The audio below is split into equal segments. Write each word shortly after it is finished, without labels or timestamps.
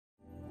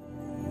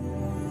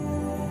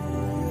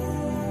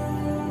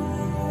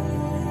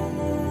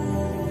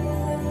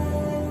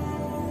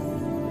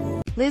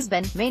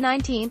Lisbon, May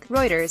 19.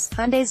 Reuters.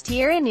 Hyundai's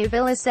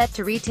Thierry-Neuville is set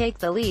to retake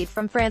the lead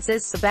from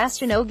France's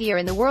Sebastian Ogier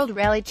in the World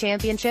Rally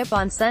Championship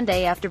on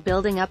Sunday after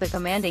building up a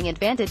commanding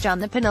advantage on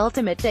the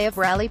penultimate day of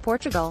Rally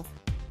Portugal.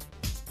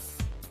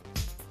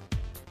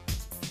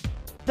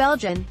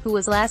 Belgian, who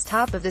was last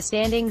top of the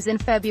standings in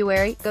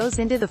February, goes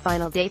into the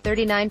final day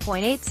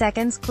 39.8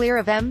 seconds clear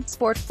of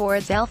Sport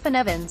Ford's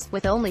Elfyn,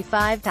 with only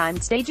 5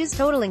 timed stages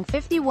totaling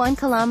 51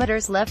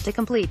 kilometers left to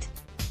complete.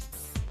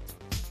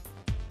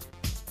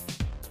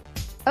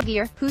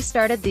 Ogier, who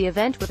started the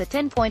event with a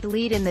 10-point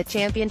lead in the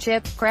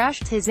championship,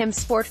 crashed his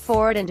Sport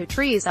Ford into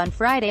trees on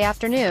Friday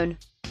afternoon.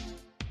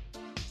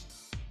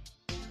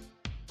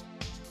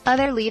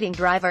 Other leading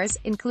drivers,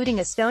 including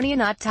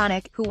Estonian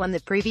Ottonik, who won the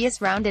previous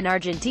round in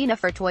Argentina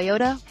for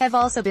Toyota, have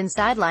also been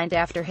sidelined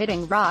after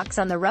hitting rocks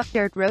on the rough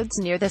dirt roads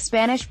near the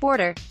Spanish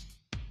border.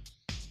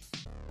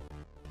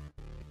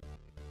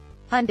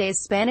 Hyundai's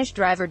Spanish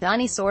driver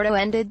Dani Sordo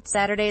ended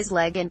Saturday's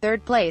leg in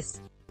third place.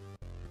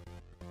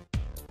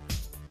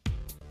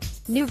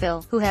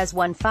 Neuville, who has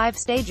won 5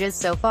 stages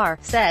so far,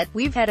 said,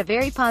 "We've had a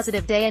very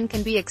positive day and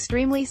can be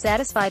extremely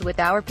satisfied with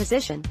our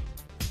position.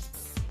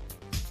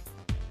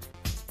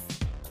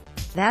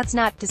 That's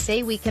not to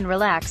say we can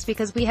relax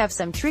because we have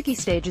some tricky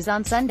stages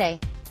on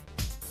Sunday.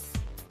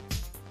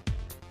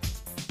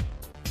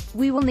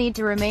 We will need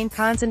to remain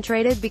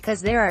concentrated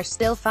because there are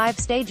still 5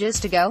 stages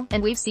to go,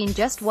 and we've seen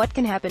just what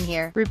can happen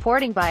here."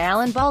 Reporting by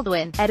Alan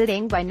Baldwin,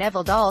 editing by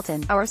Neville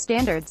Dalton. Our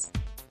Standards.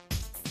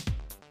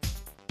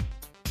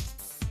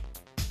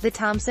 The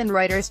Thomson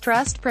Reuters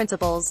Trust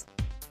Principles.